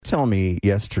telling me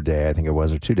yesterday, I think it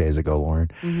was, or 2 days ago,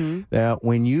 Lauren, that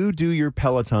when you do your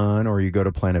Peloton or you go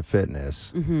to Planet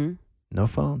Fitness, no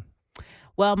phone.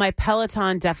 Well, my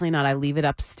Peloton, definitely not. I leave it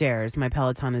upstairs. My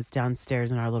Peloton is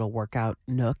downstairs in our little workout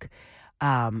nook.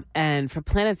 And for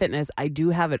Planet Fitness, I do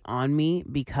have it on me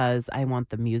because I want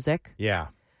the music. Yeah.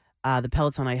 The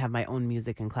Peloton, I have my own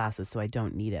music and classes, so I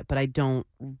don't need it. But I don't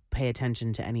pay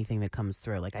attention to anything that comes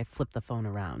through. Like, I flip the phone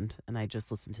around and I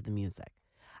just listen to the music.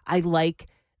 I like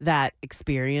that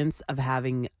experience of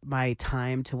having my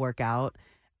time to work out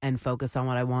and focus on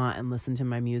what I want and listen to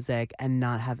my music and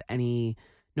not have any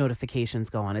notifications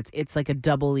go on. It's like a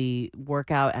doubly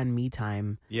workout and me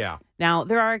time. Yeah. Now,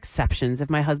 there are exceptions.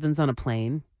 If my husband's on a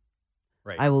plane,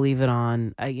 Right. I will leave it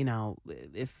on,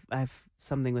 if I have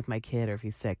something with my kid or if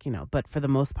he's sick, But for the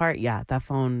most part, yeah, that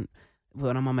phone,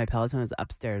 when I'm on my Peloton, is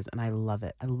upstairs, and I love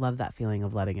it. I love that feeling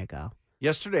of letting it go.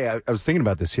 Yesterday, I was thinking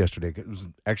about this yesterday. It was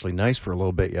actually nice for a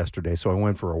little bit yesterday, so I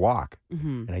went for a walk,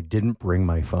 and I didn't bring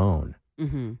my phone.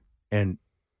 And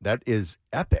that is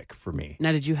epic for me.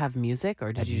 Now, did you have music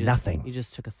or did you just... Nothing. You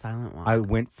just took a silent walk? I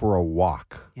went for a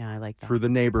walk. Yeah, I like that. Through the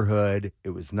neighborhood. It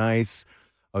was nice.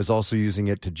 I was also using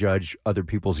it to judge other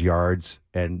people's yards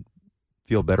and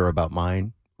feel better about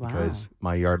mine because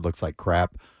my yard looks like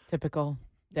crap. Typical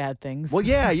dad things. Well,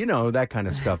 yeah, that kind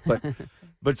of stuff. But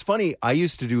it's funny. I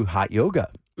used to do hot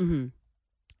yoga, and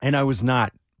I was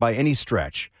not, by any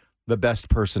stretch, the best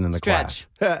person in the class.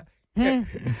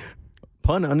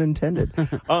 Pun unintended.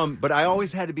 But I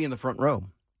always had to be in the front row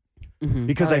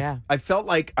because I felt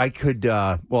like I could,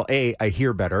 I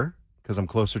hear better because I'm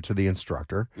closer to the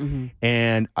instructor.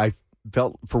 And I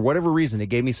felt, for whatever reason, it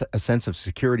gave me a sense of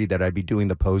security that I'd be doing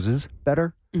the poses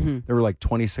better. There were like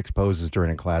 26 poses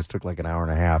during a class. It took like an hour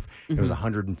and a half. It was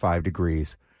 105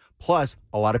 degrees. Plus,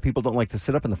 a lot of people don't like to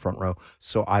sit up in the front row,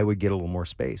 so I would get a little more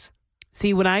space.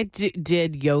 See, when I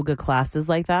did yoga classes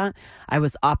like that, I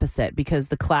was opposite because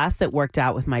the class that worked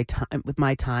out with my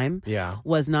time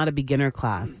was not a beginner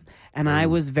class, and I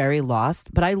was very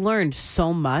lost. But I learned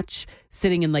so much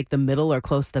sitting in like the middle or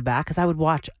close to the back because I would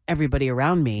watch everybody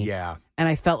around me. Yeah, and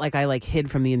I felt like I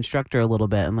hid from the instructor a little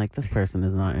bit, and like, this person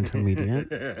is not intermediate.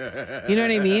 You know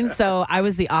what I mean? So I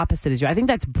was the opposite as you. I think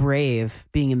that's brave,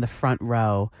 being in the front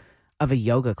row of a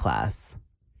yoga class.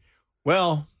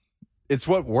 Well, it's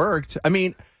what worked. I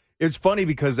mean, it's funny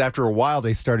because after a while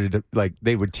they started to,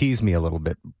 they would tease me a little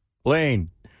bit. Blaine,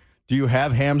 do you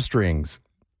have hamstrings?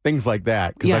 Things like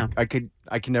that. Because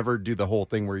I can never do the whole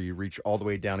thing where you reach all the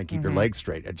way down and keep your legs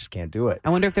straight. I just can't do it. I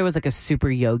wonder if there was like a super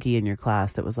yogi in your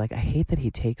class that was like, I hate that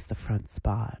he takes the front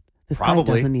spot. This guy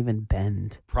doesn't even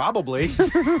bend. Probably.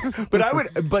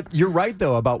 But you're right,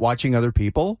 though, about watching other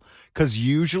people, because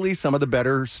usually some of the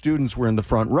better students were in the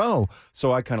front row.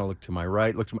 So I kind of looked to my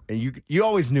right, and you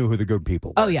always knew who the good people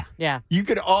were. Oh, yeah. Yeah. You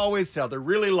could always tell. They're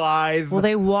really live. Well,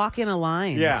 they walk in a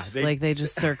line. Yeah. They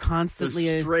just are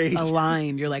constantly straight.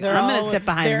 aligned. You're like, I'm going to sit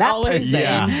behind that person.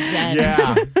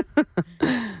 Yeah.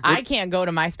 I can't go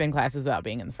to my spin classes without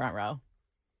being in the front row.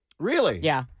 Really?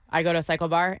 Yeah. I go to a cycle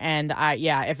bar, and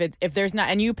if there's not,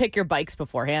 and you pick your bikes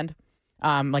beforehand,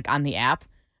 like on the app.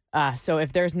 So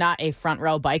if there's not a front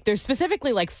row bike, there's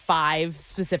specifically like 5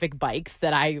 specific bikes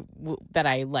that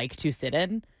I like to sit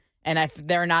in, and if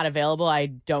they're not available, I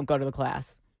don't go to the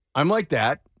class. I'm like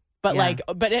that. But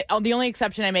the only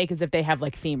exception I make is if they have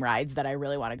like theme rides that I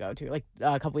really want to go to. Like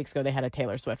a couple weeks ago, they had a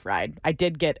Taylor Swift ride. I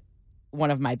did get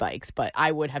one of my bikes, but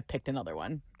I would have picked another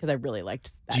one because I really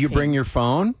liked that. Do you bring your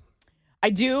phone? I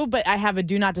do, but I have a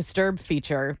do not disturb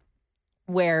feature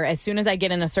where as soon as I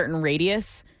get in a certain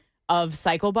radius of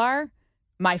cycle bar,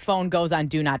 my phone goes on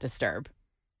do not disturb.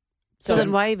 So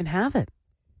then why even have it?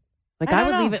 Like, I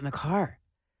would leave it in the car.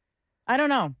 I don't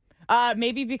know.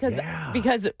 Maybe because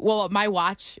my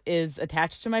watch is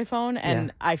attached to my phone,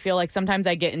 and I feel like sometimes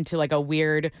I get into like a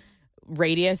weird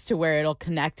radius to where it'll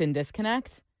connect and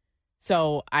disconnect.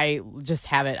 So I just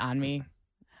have it on me.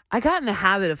 I got in the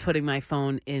habit of putting my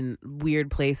phone in weird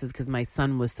places because my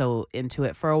son was so into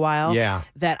it for a while. Yeah.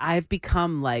 That I've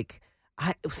become like,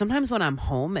 sometimes when I'm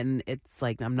home and it's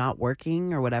like I'm not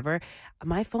working or whatever,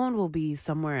 my phone will be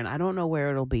somewhere and I don't know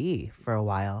where it'll be for a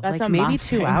while. That's like maybe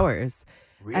 2 hours.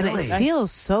 Really? And it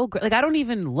feels so great. Like, I don't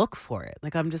even look for it.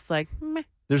 Like, I'm just like, meh.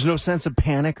 There's no sense of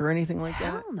panic or anything like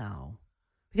that? Hell no.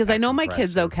 Because I know my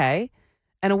kid's okay,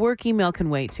 and a work email can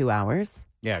wait 2 hours.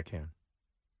 Yeah, it can.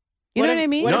 You know what I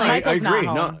mean? No, I agree.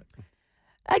 No.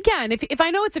 Again, if I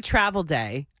know it's a travel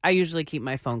day, I usually keep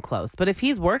my phone close. But if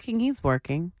he's working, he's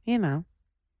working,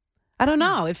 I don't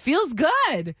know. It feels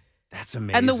good. That's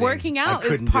amazing. And the working out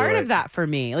is part of that for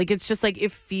me. Like, it's just like,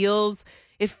 it feels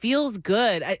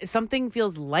good. Something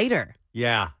feels lighter.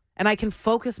 Yeah. and I can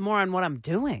focus more on what I'm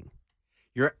doing.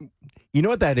 You know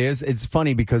what that is? It's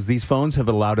funny because these phones have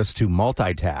allowed us to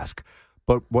multitask,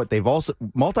 but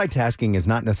multitasking is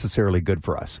not necessarily good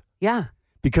for us. Yeah.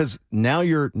 Because now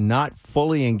you're not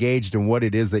fully engaged in what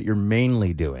it is that you're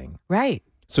mainly doing. Right.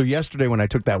 So yesterday when I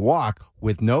took that walk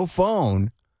with no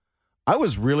phone, I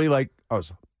was really I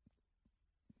was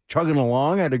chugging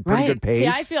along at a pretty good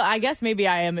pace. See, I guess maybe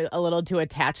I am a little too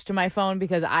attached to my phone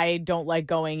because I don't like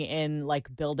going in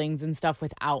buildings and stuff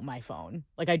without my phone.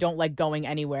 I don't like going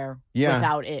anywhere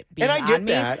without it being on me. And I get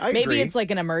that. I maybe agree. it's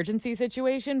an emergency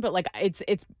situation, but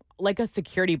it's like a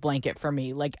security blanket for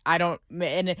me.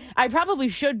 And I probably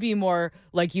should be more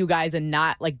like you guys and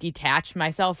not detach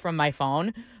myself from my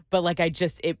phone. But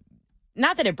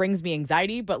not that it brings me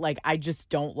anxiety, but I just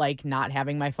don't like not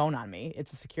having my phone on me.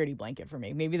 It's a security blanket for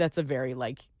me. Maybe that's a very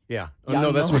young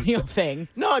that's millennial thing.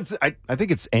 No, I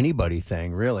think it's anybody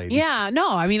thing, really. Yeah,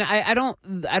 no, I mean, I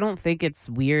don't think it's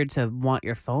weird to want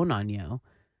your phone on you.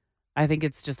 I think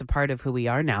it's just a part of who we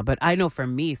are now. But I know for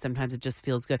me, sometimes it just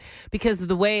feels good because of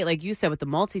the way, like you said, with the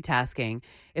multitasking,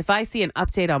 if I see an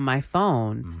update on my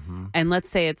phone and let's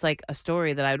say it's a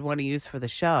story that I would want to use for the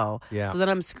show. Yeah. So then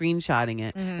I'm screenshotting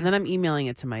it and then I'm emailing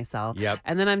it to myself. Yep.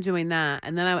 And then I'm doing that.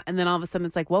 And then all of a sudden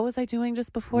it's what was I doing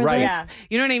just before Right. this? Yeah.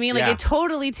 You know what I mean? Yeah. It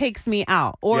totally takes me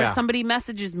out. Or Yeah. somebody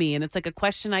messages me and it's a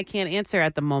question I can't answer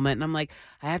at the moment. And I'm I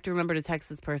have to remember to text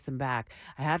this person back.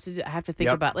 I have to think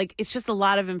Yep. about it's just a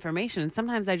lot of information. And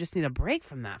sometimes I just need a break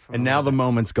from that. And now the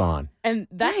moment's gone. And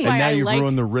that's Right. why And now I you've like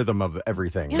ruined the rhythm of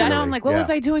everything. Yeah, now really. I'm what was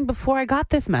I doing before I got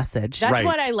this message? That's Right.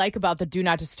 what I like about the do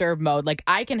not disturb mode.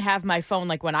 I can have my phone,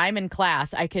 when I'm in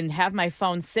class, I can have my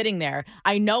phone sitting there.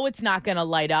 I know it's not going to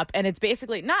light up, and it's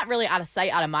basically not really out of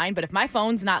sight, out of mind. But if my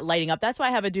phone's not lighting up, that's why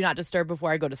I have a do not disturb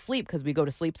before I go to sleep, because we go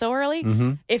to sleep so early.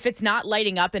 If it's not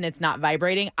lighting up and it's not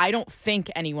vibrating, I don't think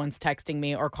anyone's texting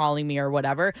me or calling me or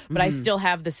whatever, but I still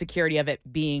have the security of it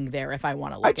being there if I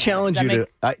want to look I at it. challenge Does you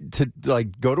that to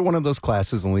go to one of those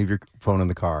classes and leave your phone in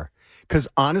the car. Because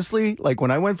honestly,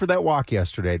 when I went for that walk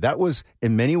yesterday, that was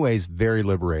in many ways very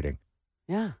liberating.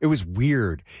 Yeah. It was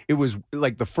weird. It was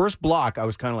the first block, I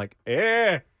was kind of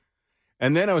eh.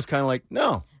 And then I was kind of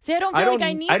no. See, I don't feel like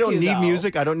I need to, I don't need though.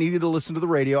 music. I don't need you to listen to the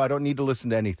radio. I don't need to listen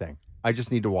to anything. I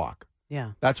just need to walk.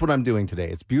 Yeah. That's what I'm doing today.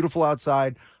 It's beautiful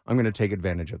outside. I'm going to take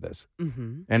advantage of this.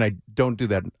 Mm-hmm. And I don't do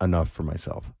that enough for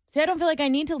myself. See, I don't feel like I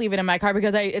need to leave it in my car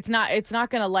because it's not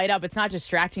going to light up. It's not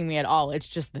distracting me at all. It's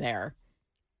just there.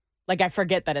 I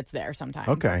forget that it's there sometimes.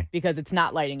 Okay. Because it's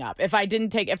not lighting up. If I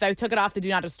took it off the do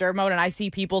not disturb mode and I see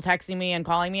people texting me and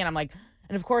calling me and I'm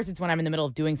and of course it's when I'm in the middle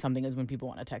of doing something is when people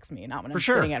want to text me, not when I'm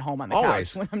sitting at home on the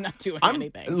couch when I'm not doing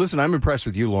anything. Listen, I'm impressed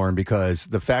with you, Lauren, because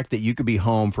the fact that you could be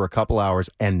home for a couple hours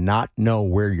and not know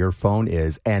where your phone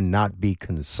is and not be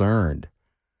concerned.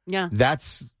 Yeah.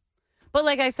 But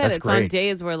like I said, That's it's great. on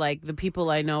days where the people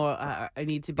I know I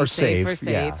need to be Are safe,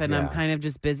 safe. and Yeah. I'm kind of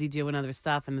just busy doing other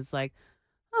stuff, and it's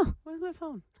oh, where's my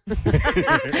phone?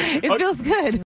 It feels good.